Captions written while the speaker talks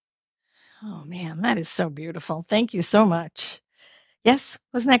Oh, man, that is so beautiful. Thank you so much. Yes,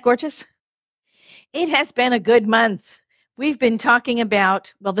 wasn't that gorgeous? It has been a good month. We've been talking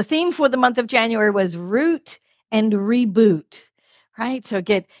about, well, the theme for the month of January was root and reboot, right? So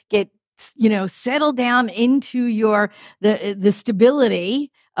settle down into the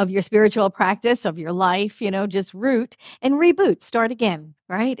stability of your spiritual practice, of your life, just root and reboot, start again,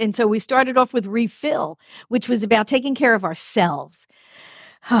 right? And so we started off with refill, which was about taking care of ourselves.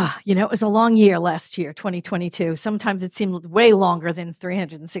 It was a long year last year, 2022. Sometimes it seemed way longer than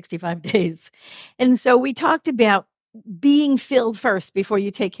 365 days. And so we talked about being filled first before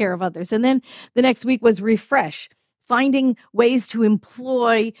you take care of others. And then the next week was refresh, finding ways to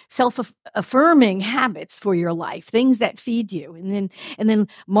employ self-affirming habits for your life, things that feed you. And then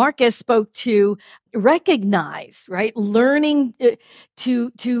Marcus spoke to recognize, right? Learning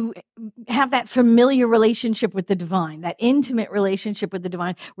to have that familiar relationship with the divine, that intimate relationship with the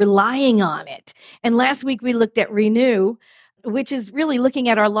divine, relying on it. And last week we looked at renew, which is really looking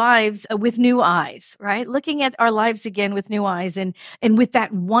at our lives with new eyes, right? Looking at our lives again with new eyes and with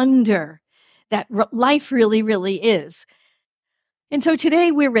that wonder that life really, really is. And so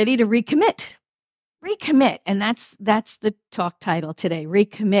today we're ready to recommit. Recommit. And that's the talk title today,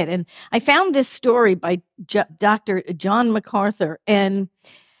 Recommit. And I found this story by Dr. John MacArthur, and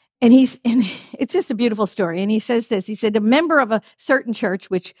it's just a beautiful story. And he says this, he said, a member of a certain church,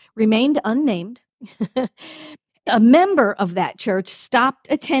 which remained unnamed, a member of that church stopped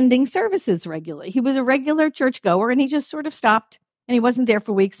attending services regularly. He was a regular churchgoer, and he just sort of stopped. And he wasn't there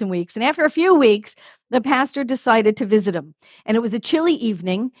for weeks and weeks. And after a few weeks, the pastor decided to visit him. And it was a chilly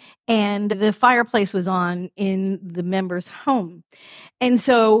evening, and the fireplace was on in the member's home. And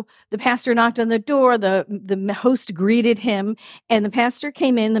so the pastor knocked on the door. The host greeted him, and the pastor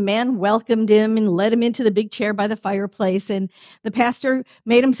came in. The man welcomed him and led him into the big chair by the fireplace. And the pastor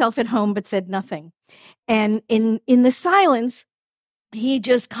made himself at home but said nothing. And in the silence, he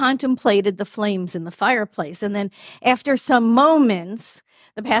just contemplated the flames in the fireplace. And then after some moments,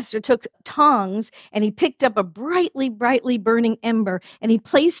 the pastor took tongs and he picked up a brightly, brightly burning ember and he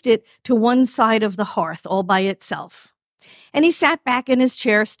placed it to one side of the hearth all by itself. And he sat back in his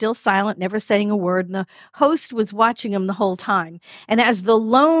chair, still silent, never saying a word. And the host was watching him the whole time. And as the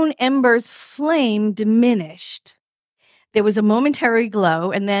lone ember's flame diminished, there was a momentary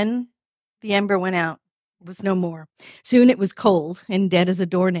glow, and then the ember went out. Was no more. Soon it was cold and dead as a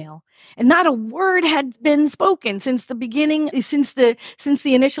doornail. And not a word had been spoken since the beginning, since the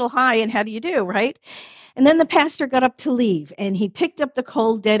initial high and how do you do, right? And then the pastor got up to leave, and he picked up the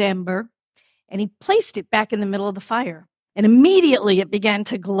cold, dead ember and he placed it back in the middle of the fire. And immediately it began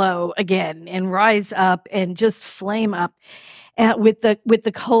to glow again and rise up and just flame up with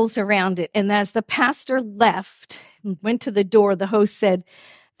the coals around it. And as the pastor left and went to the door, the host said,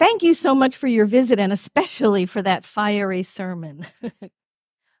 "Thank you so much for your visit, and especially for that fiery sermon.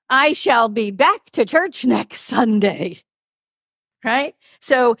 I shall be back to church next Sunday." Right?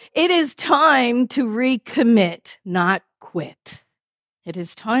 So it is time to recommit, not quit. It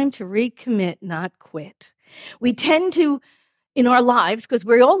is time to recommit, not quit. We tend to, in our lives, because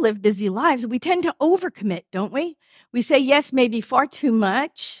we all live busy lives, we tend to overcommit, don't we? We say yes, maybe far too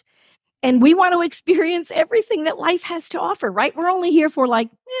much. And we want to experience everything that life has to offer, right? We're only here for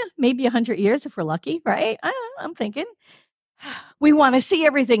maybe 100 years if we're lucky, right? I'm thinking. We want to see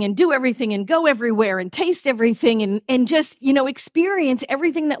everything and do everything and go everywhere and taste everything and just, experience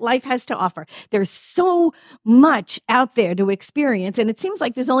everything that life has to offer. There's so much out there to experience. And it seems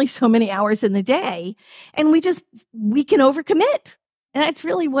like there's only so many hours in the day. And we can overcommit. And that's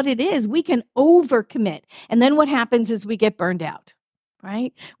really what it is. We can overcommit. And then what happens is we get burned out.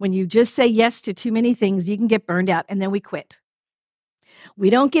 Right? When you just say yes to too many things, you can get burned out, and then we quit. We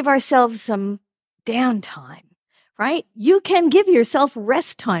don't give ourselves some downtime, right? You can give yourself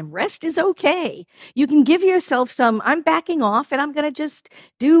rest time. Rest is okay. You can give yourself I'm backing off and I'm going to just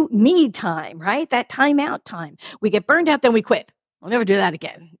do me time, right? That time out time. We get burned out, then we quit. We'll never do that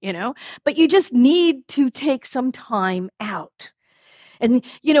again, But you just need to take some time out. And,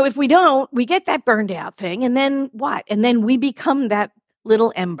 if we don't, we get that burned out thing. And then what? And then we become that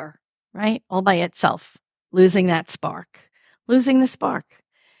little ember, right? All by itself, losing that spark, losing the spark.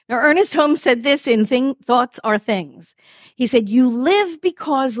 Now, Ernest Holmes said this in Thoughts Are Things. He said, you live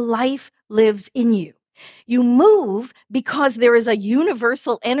because life lives in you. You move because there is a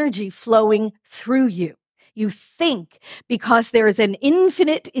universal energy flowing through you. You think because there is an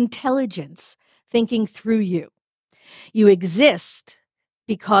infinite intelligence thinking through you. You exist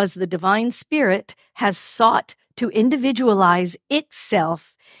because the divine spirit has sought to individualize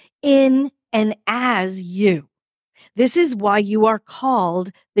itself in and as you. This is why you are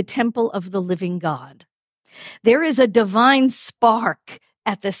called the temple of the living God. There is a divine spark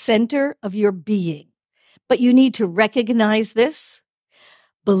at the center of your being, but you need to recognize this,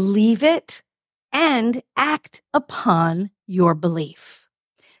 believe it, and act upon your belief.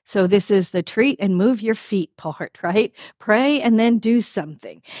 So this is the treat and move your feet part, right? Pray and then do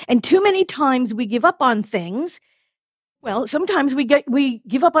something. And too many times we give up on things. Well, sometimes we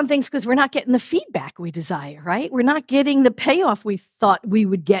give up on things because we're not getting the feedback we desire, right? We're not getting the payoff we thought we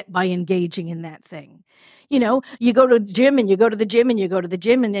would get by engaging in that thing. You know, you go to the gym and you go to the gym and you go to the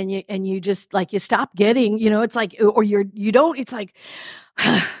gym and then you just like, you stop getting, you know, it's like, or you don't, it's like,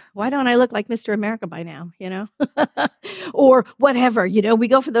 why don't I look like Mr. America by now, you know? Or whatever, you know, we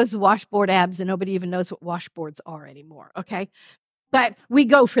go for those washboard abs and nobody even knows what washboards are anymore, okay? But we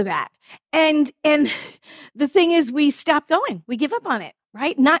go for that. And the thing is, we stop going. We give up on it,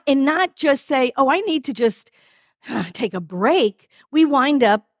 right? Not just say, oh, I need to just take a break. We wind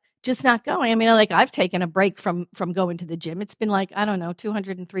up just not going. I mean, like I've taken a break from going to the gym. It's been like, I don't know,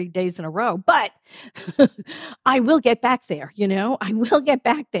 203 days in a row, but I will get back there, you know, I will get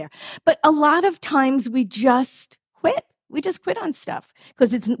back there. But a lot of times we just quit. We just quit on stuff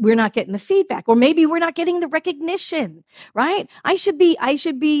because we're not getting the feedback, or maybe we're not getting the recognition, right? I should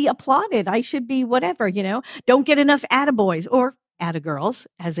be applauded. I should be whatever, you know, don't get enough attaboys or attagirls,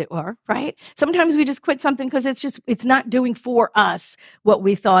 as it were, right? Sometimes we just quit something because it's not doing for us what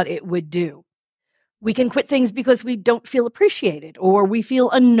we thought it would do. We can quit things because we don't feel appreciated, or we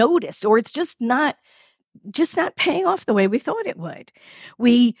feel unnoticed, or it's just not paying off the way we thought it would.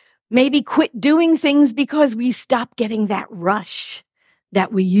 We maybe quit doing things because we stopped getting that rush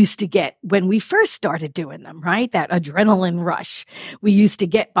that we used to get when we first started doing them, right? That adrenaline rush we used to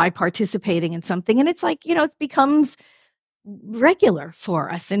get by participating in something. And it's like, you know, it becomes regular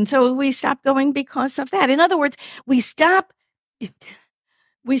for us. And so we stop going because of that. In other words, we stop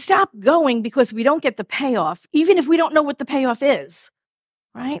going because we don't get the payoff, even if we don't know what the payoff is,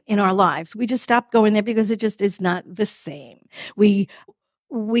 right? In our lives, we just stop going there because it just is not the same. We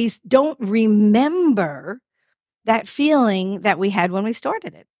don't remember that feeling that we had when we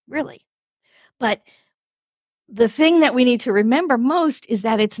started it, really. But the thing that we need to remember most is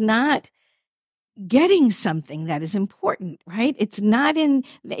that it's not getting something that is important, right? It's in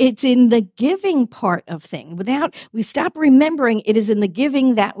the giving part of thing. We stop remembering it is in the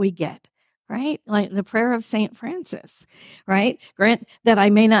giving that we get. Right? Like the prayer of Saint Francis, right? Grant that I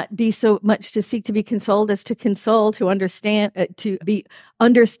may not be so much to seek to be consoled as to console, to understand, to be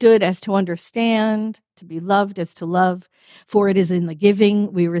understood as to understand, to be loved as to love. For it is in the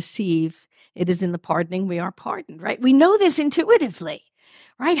giving we receive. It is in the pardoning we are pardoned, right? We know this intuitively,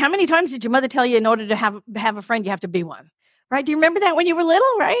 right? How many times did your mother tell you in order to have a friend, you have to be one? Right? Do you remember that when you were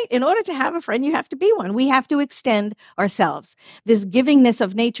little, right? In order to have a friend, you have to be one. We have to extend ourselves, this givingness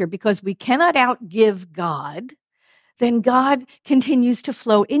of nature, because we cannot outgive God. Then God continues to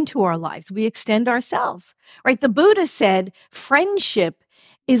flow into our lives. We extend ourselves, right? The Buddha said, friendship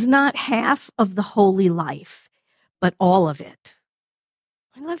is not half of the holy life, but all of it.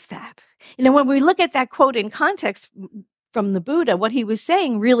 I love that. You know, when we look at that quote in context from the Buddha, what he was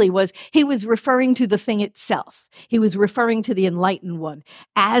saying really was he was referring to the thing itself. He was referring to the enlightened one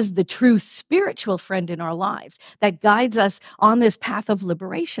as the true spiritual friend in our lives that guides us on this path of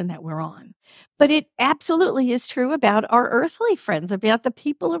liberation that we're on. But it absolutely is true about our earthly friends, about the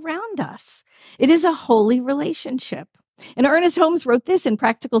people around us. It is a holy relationship. And Ernest Holmes wrote this in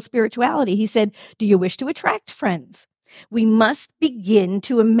Practical Spirituality. He said, "Do you wish to attract friends? We must begin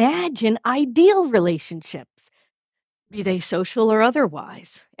to imagine ideal relationships, be they social or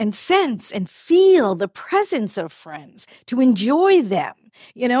otherwise, and sense and feel the presence of friends, to enjoy them,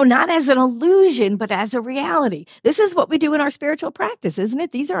 you know, not as an illusion, but as a reality." This is what we do in our spiritual practice, isn't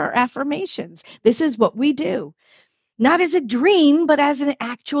it? These are our affirmations. This is what we do, not as a dream, but as an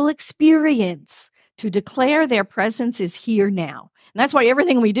actual experience, to declare their presence is here now. And that's why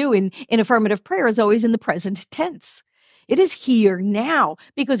everything we do in affirmative prayer is always in the present tense. It is here now,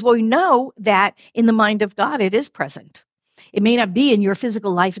 because we know that in the mind of God, it is present. It may not be in your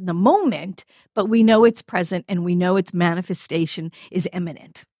physical life in the moment, but we know it's present and we know its manifestation is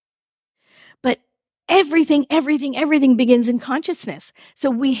imminent. But everything begins in consciousness. So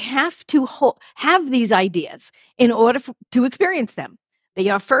we have to have these ideas in order to experience them. They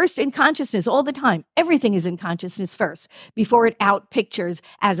are first in consciousness all the time. Everything is in consciousness first before it outpictures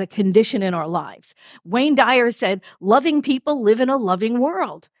as a condition in our lives. Wayne Dyer said, loving people live in a loving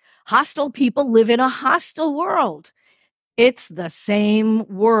world. Hostile people live in a hostile world. It's the same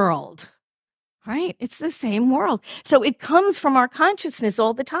world, right? It's the same world. So it comes from our consciousness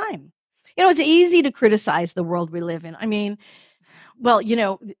all the time. It's easy to criticize the world we live in. I mean, well,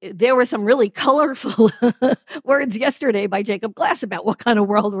 there were some really colorful words yesterday by Jacob Glass about what kind of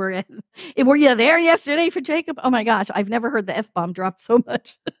world we're in. Were you there yesterday for Jacob? Oh my gosh, I've never heard the F-bomb dropped so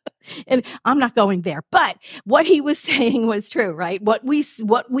much. And I'm not going there. But what he was saying was true, right? What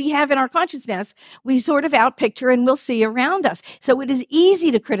we have in our consciousness, we sort of outpicture and we'll see around us. So it is easy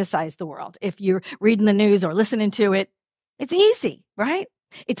to criticize the world. If you're reading the news or listening to it, it's easy, right?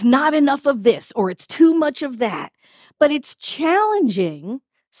 It's not enough of this or it's too much of that. But it's challenging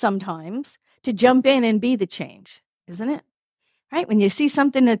sometimes to jump in and be the change, isn't it? Right? When you see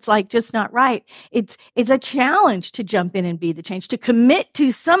something that's like just not right, it's a challenge to jump in and be the change, to commit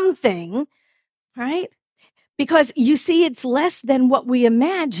to something, right? Because you see it's less than what we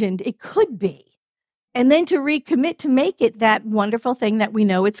imagined it could be. And then to recommit to make it that wonderful thing that we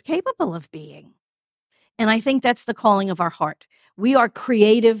know it's capable of being. And I think that's the calling of our heart. We are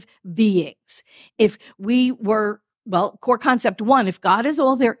creative beings. If we were core concept one, if God is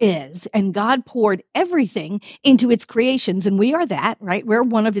all there is and God poured everything into its creations, and we are that, right? We're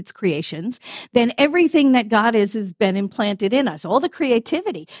one of its creations, then everything that God is has been implanted in us. All the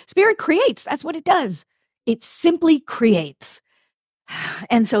creativity. Spirit creates. That's what it does. It simply creates.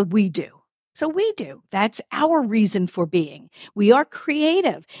 And so we do. That's our reason for being. We are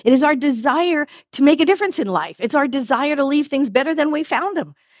creative. It is our desire to make a difference in life. It's our desire to leave things better than we found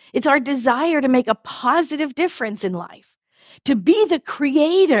them. It's our desire to make a positive difference in life, to be the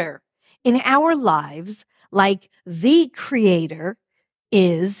creator in our lives like the creator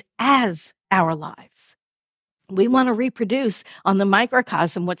is as our lives. We want to reproduce on the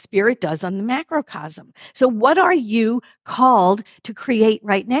microcosm what Spirit does on the macrocosm. So what are you called to create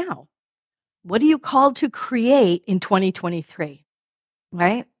right now? What are you called to create in 2023?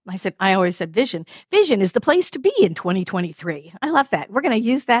 Right? I always said vision. Vision is the place to be in 2023. I love that. We're going to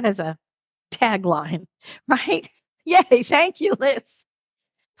use that as a tagline, right? Yay. Thank you, Liz.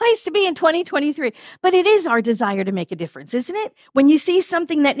 Place to be in 2023. But it is our desire to make a difference, isn't it? When you see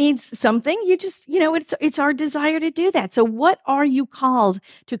something that needs something, you just, it's our desire to do that. So what are you called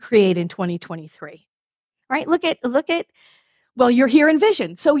to create in 2023? Right? Look at, you're here in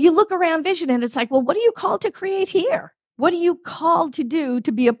vision. So you look around vision and it's like, well, what are you called to create here? What are you called to do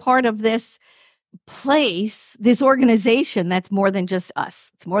to be a part of this place, this organization that's more than just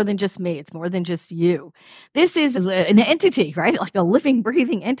us? It's more than just me. It's more than just you. This is an entity, right? Like a living,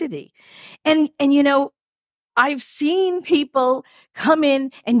 breathing entity. And I've seen people come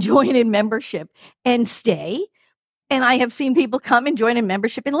in and join in membership and stay. And I have seen people come and join in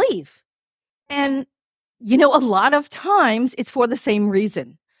membership and leave. And, a lot of times it's for the same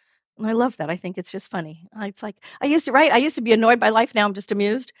reason. And I love that. I think it's just funny. It's like, I used to be annoyed by life. Now I'm just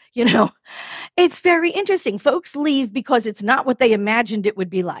amused. It's very interesting. Folks leave because it's not what they imagined it would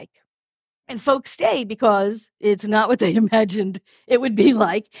be like. And folks stay because it's not what they imagined it would be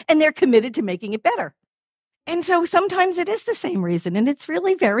like. And they're committed to making it better. And so sometimes it is the same reason. And it's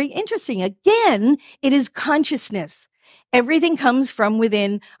really very interesting. Again, it is consciousness. Everything comes from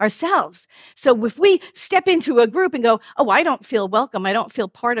within ourselves. So if we step into a group and go, oh, I don't feel welcome, I don't feel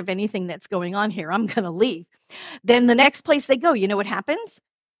part of anything that's going on here, I'm going to leave. Then the next place they go, you know what happens?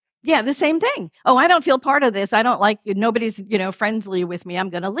 Yeah, the same thing. Oh, I don't feel part of this. I don't like, nobody's, friendly with me. I'm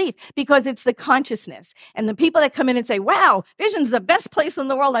going to leave because it's the consciousness. And the people that come in and say, wow, Vision's the best place in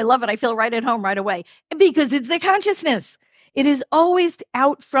the world. I love it. I feel right at home right away because it's the consciousness. It is always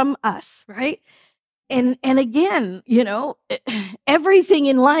out from us, right? And again, everything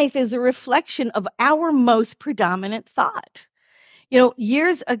in life is a reflection of our most predominant thought.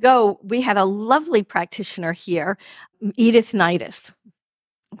 Years ago, we had a lovely practitioner here, Edith Nidus.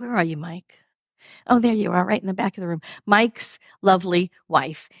 Where are you, Mike? Oh, there you are, right in the back of the room. Mike's lovely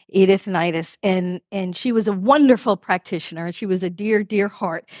wife, Edith Nidus. And she was a wonderful practitioner, and she was a dear, dear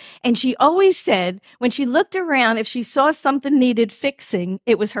heart. And she always said, when she looked around, if she saw something needed fixing,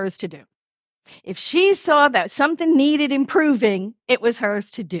 it was hers to do. If she saw that something needed improving, it was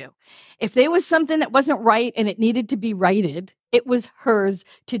hers to do. If there was something that wasn't right and it needed to be righted, it was hers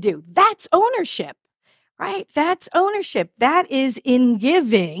to do. That's ownership, right? That's ownership. That is in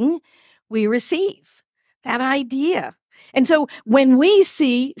giving, we receive that idea. And so when we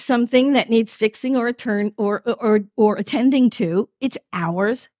see something that needs fixing or or attending to, it's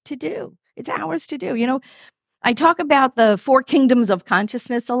ours to do. It's ours to do. I talk about the 4 kingdoms of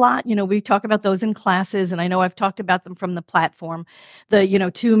consciousness a lot. We talk about those in classes, and I know I've talked about them from the platform, the,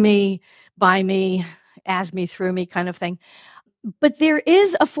 to me, by me, as me, through me kind of thing. But there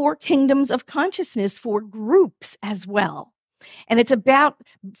is a 4 kingdoms of consciousness for groups as well. And it's about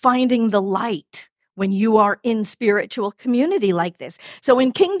finding the light when you are in spiritual community like this. So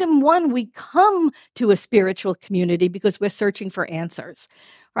in Kingdom One, we come to a spiritual community because we're searching for answers,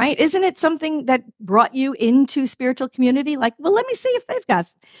 right? Isn't it something that brought you into spiritual community? Like, well, let me see if they've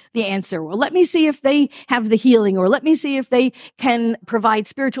got the answer, or let me see if they have the healing, or let me see if they can provide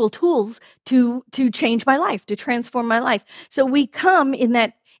spiritual tools to change my life, to transform my life. So we come in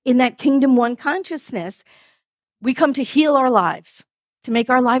that Kingdom One consciousness. We come to heal our lives, to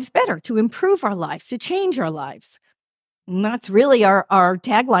make our lives better, to improve our lives, to change our lives. And that's really our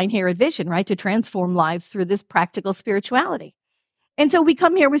tagline here at Vision, right? To transform lives through this practical spirituality. And so we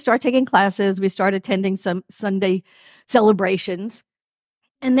come here, we start taking classes, we start attending some Sunday celebrations.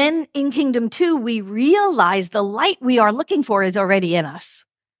 And then in Kingdom Two, we realize the light we are looking for is already in us.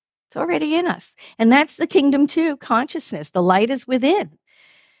 It's already in us. And that's the Kingdom Two consciousness. The light is within.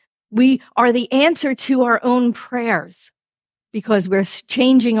 We are the answer to our own prayers because we're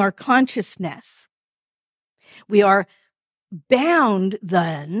changing our consciousness. We are bound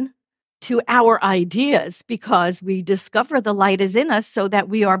then to our ideas because we discover the light is in us, so that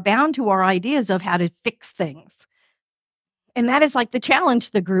we are bound to our ideas of how to fix things. And that is like the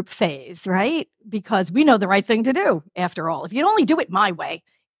challenge the group phase, right? Because we know the right thing to do, after all. If you'd only do it my way,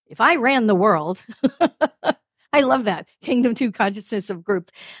 if I ran the world, I love that, Kingdom Two consciousness of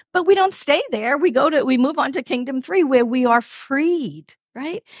groups. But we don't stay there. We move on to Kingdom Three, where we are freed,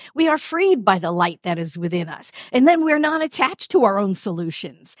 right? We are freed by the light that is within us. And then we're not attached to our own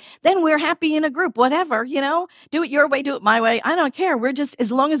solutions. Then we're happy in a group, whatever, do it your way, do it my way. I don't care. We're just,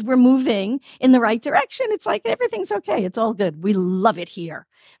 as long as we're moving in the right direction, it's like everything's okay. It's all good. We love it here.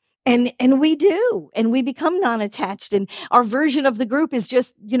 And we do, and we become non-attached, and our version of the group is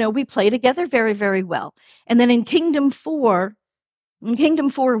just, we play together very, very well. And then in Kingdom 4,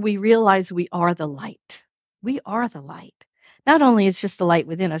 we realize we are the light. We are the light. Not only is just the light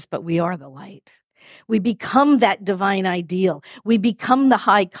within us, but we are the light. We become that divine ideal. We become the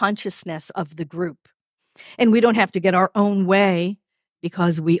high consciousness of the group. And we don't have to get our own way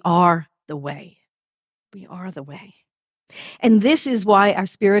because we are the way. We are the way. And this is why our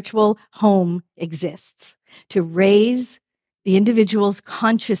spiritual home exists, to raise the individual's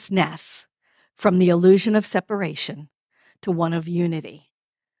consciousness from the illusion of separation to one of unity.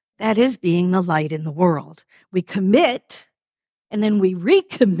 That is being the light in the world. We commit, and then we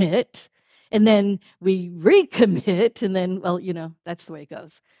recommit, and then we recommit, and then, that's the way it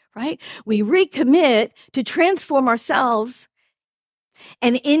goes, right? We recommit to transform ourselves,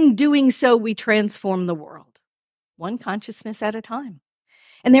 and in doing so, we transform the world. One consciousness at a time.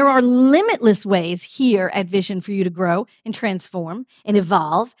 And there are limitless ways here at Vision for you to grow and transform and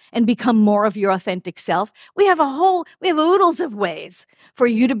evolve and become more of your authentic self. We have oodles of ways for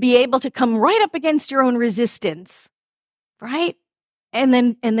you to be able to come right up against your own resistance, right? And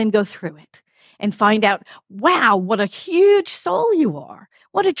then go through it and find out, wow, what a huge soul you are.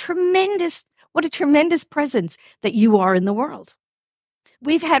 What a tremendous presence that you are in the world.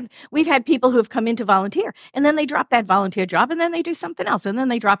 We've had people who have come in to volunteer, and then they drop that volunteer job, and then they do something else, and then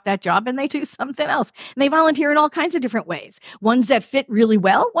they drop that job, and they do something else. And they volunteer in all kinds of different ways. Ones that fit really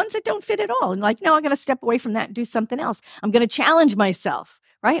well, ones that don't fit at all. And I'm going to step away from that and do something else. I'm going to challenge myself,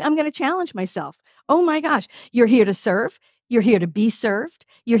 right? I'm going to challenge myself. Oh my gosh, you're here to serve. You're here to be served.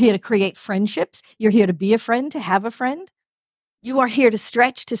 You're here to create friendships. You're here to be a friend, to have a friend. You are here to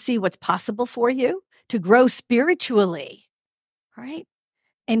stretch, to see what's possible for you, to grow spiritually, right?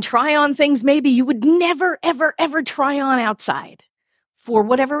 And try on things maybe you would never, ever, ever try on outside for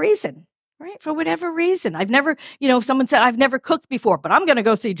whatever reason, right? For whatever reason. I've never, if someone said, I've never cooked before, but I'm going to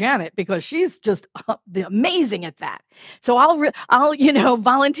go see Janet because she's just amazing at that. So I'll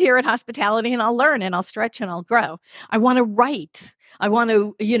volunteer at hospitality, and I'll learn, and I'll stretch, and I'll grow. I want to write. I want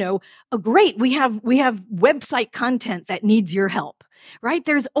to, great. We have website content that needs your help, right?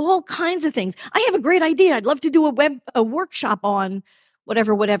 There's all kinds of things. I have a great idea. I'd love to do a workshop on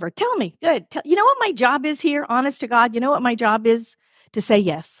whatever. Tell me. Good. You know what my job is here? Honest to God, you know what my job is? To say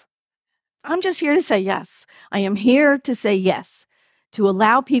yes. I'm just here to say yes. I am here to say yes, to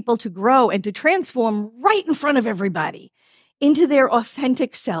allow people to grow and to transform right in front of everybody into their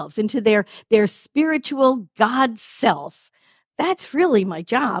authentic selves, into their spiritual God self. That's really my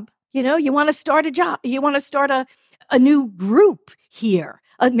job. You want to start a job. You want to start a new group here,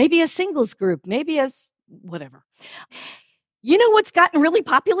 maybe a singles group, maybe whatever. You know what's gotten really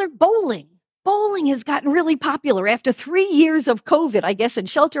popular? Bowling. Bowling has gotten really popular. After 3 years of COVID, I guess, and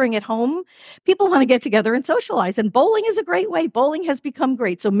sheltering at home, people want to get together and socialize. And bowling is a great way. Bowling has become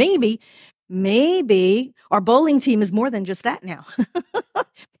great. So maybe our bowling team is more than just that now.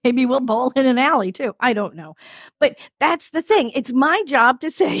 Maybe we'll bowl in an alley too. I don't know. But that's the thing. It's my job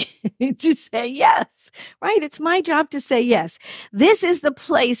to say, to say yes, right? It's my job to say yes. This is the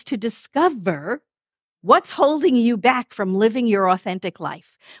place to discover what's holding you back from living your authentic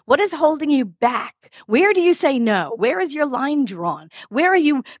life. What is holding you back? Where do you say no? Where is your line drawn? Where are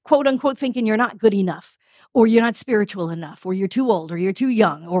you, quote unquote, thinking you're not good enough, or you're not spiritual enough, or you're too old, or you're too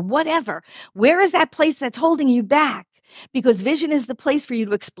young, or whatever? Where is that place that's holding you back? Because vision is the place for you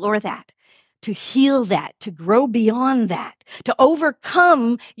to explore that, to heal that, to grow beyond that, to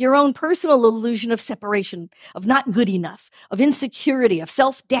overcome your own personal illusion of separation, of not good enough, of insecurity, of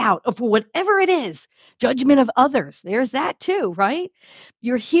self-doubt, of whatever it is, judgment of others. There's that too, right?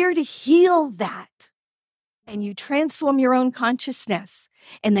 You're here to heal that. And you transform your own consciousness.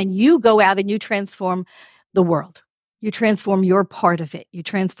 And then you go out and you transform the world. You transform your part of it. You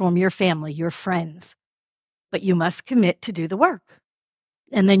transform your family, your friends. But you must commit to do the work.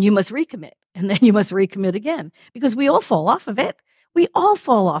 And then you must recommit. And then you must recommit again. Because we all fall off of it. We all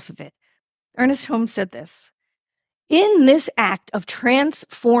fall off of it. Ernest Holmes said this: in this act of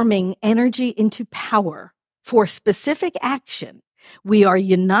transforming energy into power for specific action, we are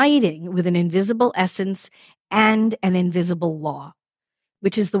uniting with an invisible essence and an invisible law,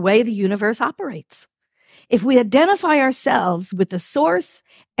 which is the way the universe operates. If we identify ourselves with the source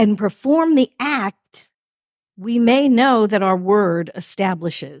and perform the act, we may know that our word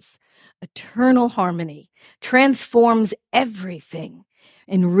establishes eternal harmony, transforms everything,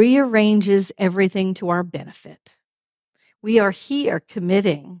 and rearranges everything to our benefit. We are here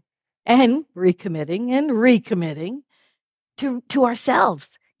committing and recommitting to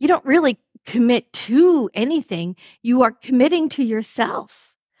ourselves. You don't really commit to anything. You are committing to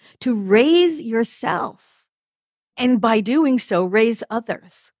yourself, to raise yourself, and by doing so, raise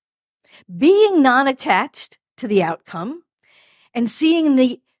others. Being non-attached to the outcome and seeing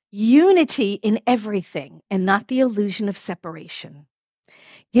the unity in everything and not the illusion of separation.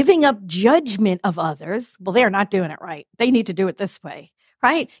 Giving up judgment of others. Well, they're not doing it right. They need to do it this way,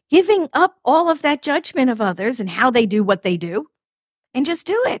 right? Giving up all of that judgment of others and how they do what they do, and just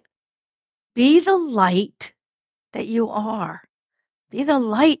do it. Be the light that you are. Be the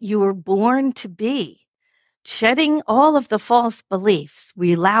light you were born to be. Shedding all of the false beliefs,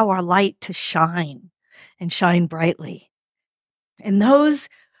 we allow our light to shine and shine brightly. And those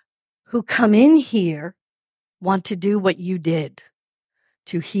who come in here want to do what you did,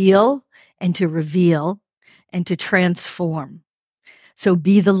 to heal and to reveal and to transform. So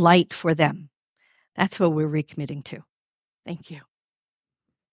be the light for them. That's what we're recommitting to. Thank you.